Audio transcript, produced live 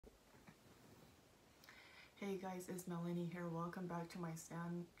Hey guys, it's Melanie here. Welcome back to my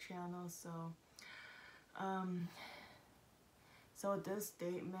channel. Um, this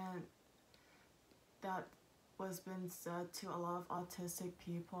statement that was been said to a lot of autistic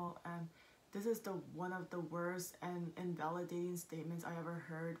people, and this is one of the worst and invalidating statements I ever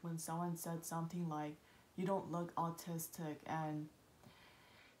heard when someone said something like, "You don't look autistic," and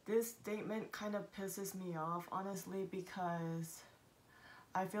this statement kind of pisses me off, honestly, because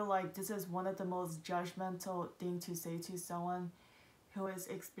I feel like this is one of the most judgmental thing to say to someone who is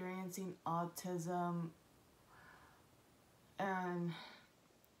experiencing autism. And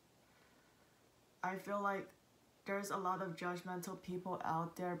I feel like there's a lot of judgmental people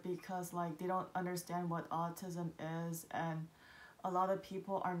out there because like they don't understand what autism is, and a lot of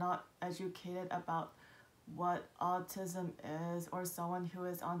people are not educated about what autism is or someone who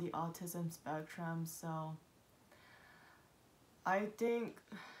is on the autism spectrum. So I think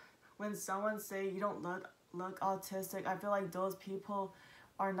when someone say you don't look autistic, I feel like those people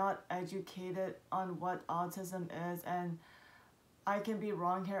are not educated on what autism is, and I can be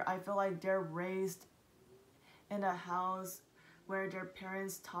wrong here. I feel like they're raised in a house where their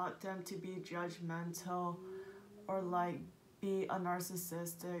parents taught them to be judgmental or like be a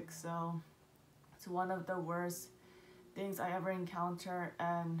narcissistic. So it's one of the worst things I ever encountered,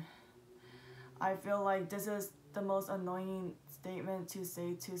 and I feel like this is the most annoying statement to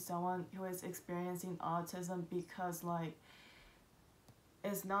say to someone who is experiencing autism, because like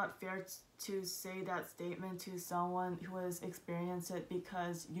it's not fair to say that statement to someone who has experienced it,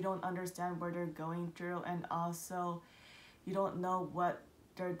 because you don't understand what they're going through, and also you don't know what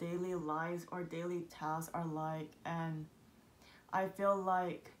their daily lives or daily tasks are like. And I feel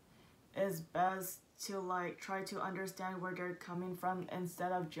like it's best to like try to understand where they're coming from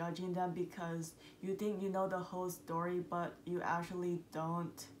instead of judging them, because you think you know the whole story but you actually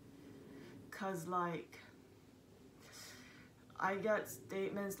don't. Cause like I get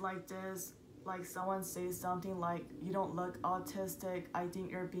statements like this, like someone says something like, "You don't look autistic, I think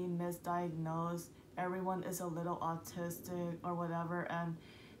you're being misdiagnosed, everyone is a little autistic," or whatever. And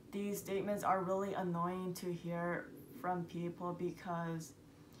these statements are really annoying to hear from people, because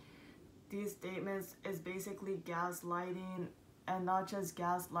these statements is basically gaslighting, and not just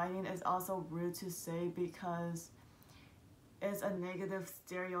gaslighting, it's also rude to say, because it's a negative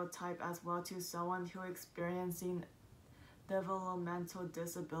stereotype as well to someone who experiencing developmental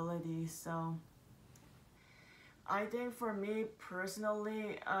disability. So I think for me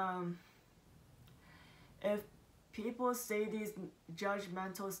personally, if people say these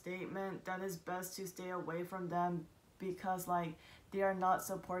judgmental statements, then it's best to stay away from them, because like they are not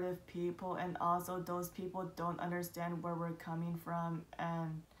supportive people, and also those people don't understand where we're coming from.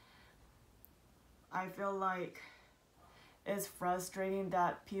 And I feel like it's frustrating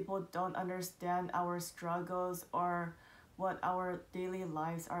that people don't understand our struggles or what our daily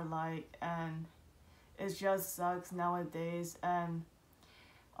lives are like, and it just sucks nowadays. And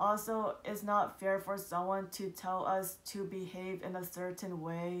also, it's not fair for someone to tell us to behave in a certain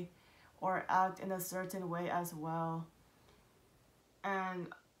way or act in a certain way as well.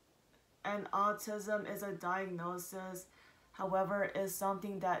 And autism is a diagnosis, however, is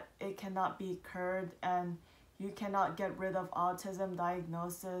something that it cannot be cured, and you cannot get rid of autism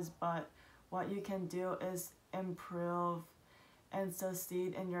diagnosis, but what you can do is improve and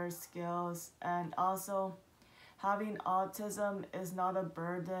succeed in your skills. And also, having autism is not a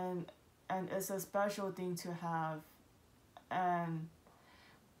burden, and it's a special thing to have. And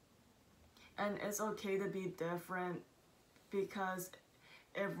it's okay to be different, because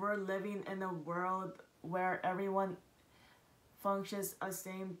if we're living in a world where everyone functions a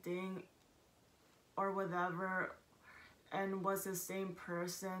same thing or whatever and was the same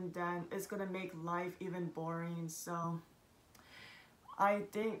person, then it's gonna make life even boring. So I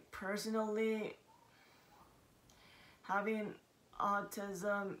think personally, having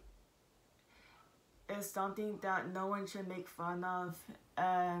autism is something that no one should make fun of,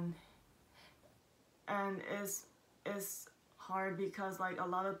 and it's hard because like a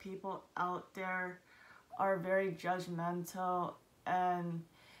lot of people out there are very judgmental, and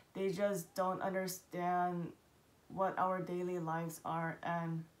they just don't understand what our daily lives are.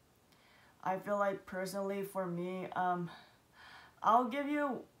 And I feel like personally for me, I'll give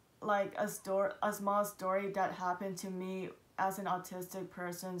you like a small story that happened to me as an autistic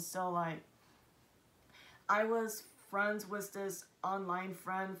person. So like I was friends with this online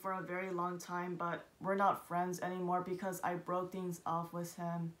friend for a very long time, but we're not friends anymore because I broke things off with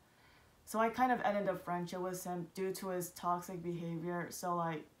him. So I kind of ended a friendship with him due to his toxic behavior. So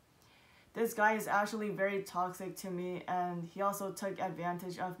like this guy is actually very toxic to me, and he also took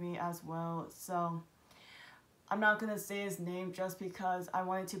advantage of me as well. So I'm not gonna say his name just because I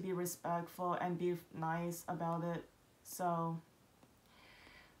wanted to be respectful and be nice about it. So,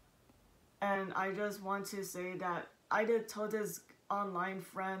 and I just want to say that I did told this online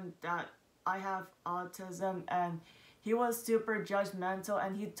friend that I have autism, and he was super judgmental,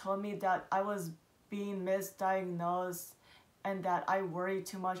 and he told me that I was being misdiagnosed and that I worry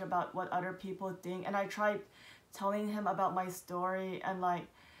too much about what other people think. And I tried telling him about my story and like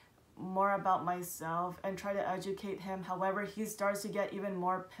more about myself and try to educate him. However, he starts to get even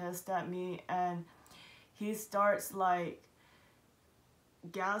more pissed at me, and he starts like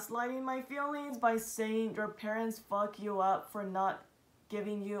gaslighting my feelings by saying your parents fuck you up for not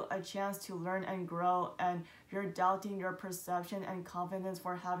giving you a chance to learn and grow, and you're doubting your perception and confidence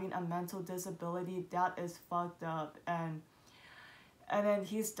for having a mental disability. That is fucked up. And then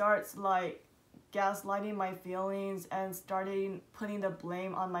he starts like gaslighting my feelings and starting putting the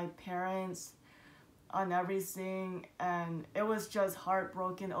blame on my parents on everything, and it was just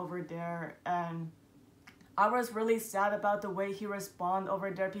heartbroken over there. And I was really sad about the way he responded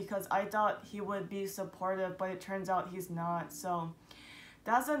over there because I thought he would be supportive, but it turns out he's not. So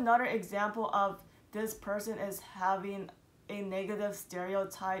that's another example of this person is having a negative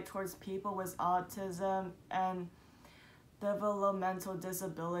stereotype towards people with autism and developmental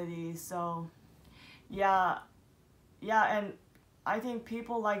disability. So yeah, and I think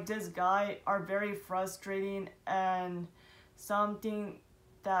people like this guy are very frustrating and something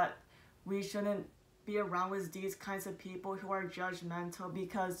that we shouldn't be around with these kinds of people who are judgmental,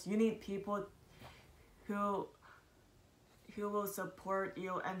 because you need people who will support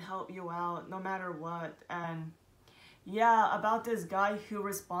you and help you out no matter what. And yeah, about this guy who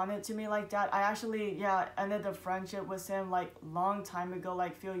responded to me like that, I actually ended the friendship with him like long time ago,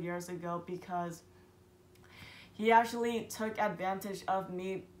 like few years ago, because he actually took advantage of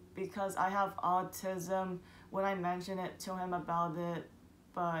me because I have autism when I mentioned it to him about it.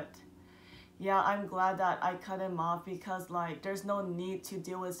 But yeah, I'm glad that I cut him off, because like there's no need to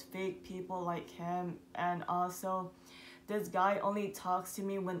deal with fake people like him. And also, this guy only talks to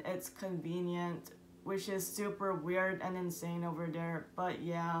me when it's convenient, which is super weird and insane over there. But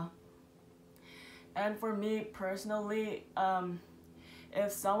yeah. And for me personally,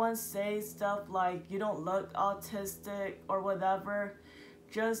 if someone says stuff like you don't look autistic or whatever,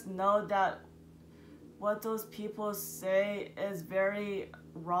 just know that what those people say is very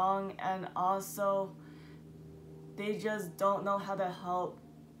wrong, and also they just don't know how to help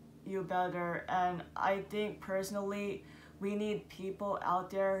you better. And I think personally we need people out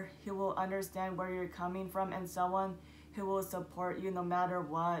there who will understand where you're coming from and someone who will support you no matter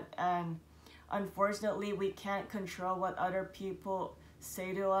what. And unfortunately we can't control what other people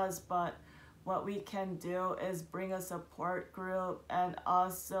say to us, but what we can do is bring a support group and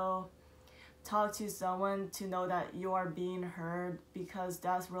also talk to someone to know that you are being heard, because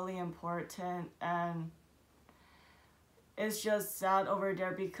that's really important. And it's just sad over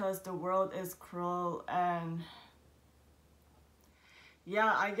there because the world is cruel. And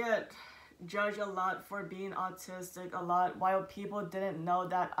yeah, I get judged a lot for being autistic a lot, while people didn't know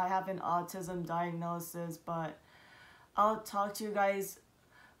that I have an autism diagnosis. But I'll talk to you guys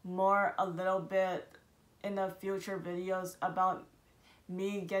more a little bit in the future videos about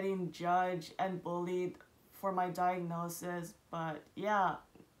me getting judged and bullied for my diagnosis. But yeah,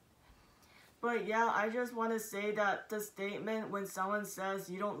 I just want to say that the statement when someone says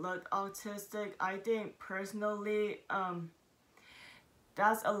you don't look autistic, I think personally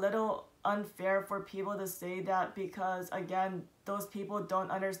that's a little unfair for people to say that, because again, those people don't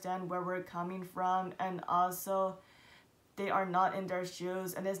understand where we're coming from, and also they are not in their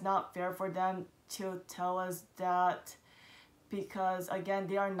shoes, and it's not fair for them to tell us that, because again,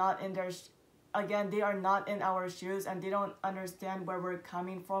 they are not in our shoes, and they don't understand where we're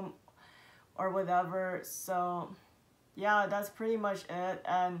coming from or whatever. So yeah, that's pretty much it.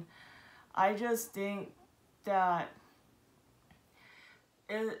 And I just think that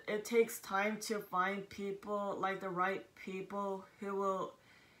it takes time to find people, like the right people who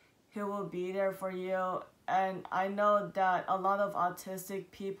will be there for you. And I know that a lot of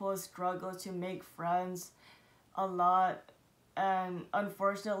autistic people struggle to make friends a lot, and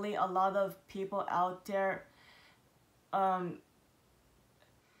unfortunately a lot of people out there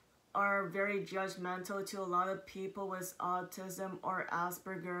are very judgmental to a lot of people with autism or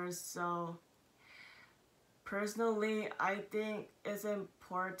Asperger's. So personally, I think it's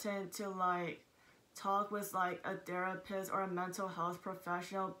important to like talk with like a therapist or a mental health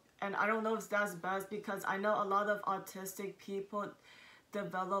professional. And I don't know if that's best, because I know a lot of autistic people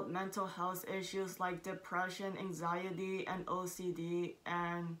develop mental health issues like depression, anxiety, and OCD.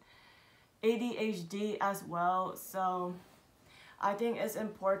 And ADHD as well. So I think it's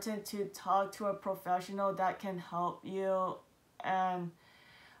important to talk to a professional that can help you, and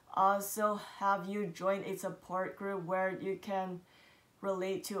also have you join a support group where you can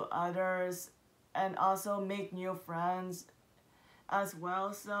relate to others and also make new friends as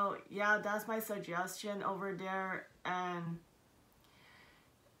well. So yeah, that's my suggestion over there. And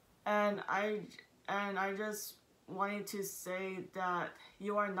I just wanted to say that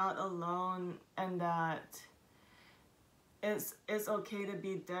you are not alone, and that it's okay to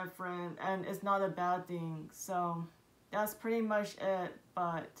be different, and it's not a bad thing. So that's pretty much it.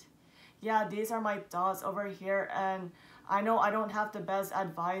 But yeah, these are my thoughts over here, and I know I don't have the best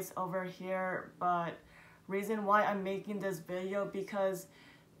advice over here, but reason why I'm making this video, because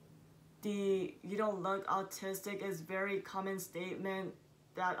the "you don't look autistic" is very common statement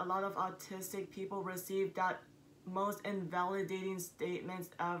that a lot of autistic people receive, that most invalidating statements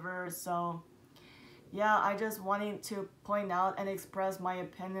ever. So yeah, I just wanted to point out and express my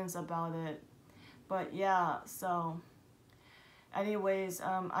opinions about it. But yeah, so anyways,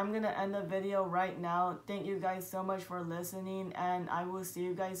 I'm gonna end the video right now. Thank you guys so much for listening, and I will see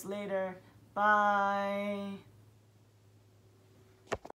you guys later. Bye.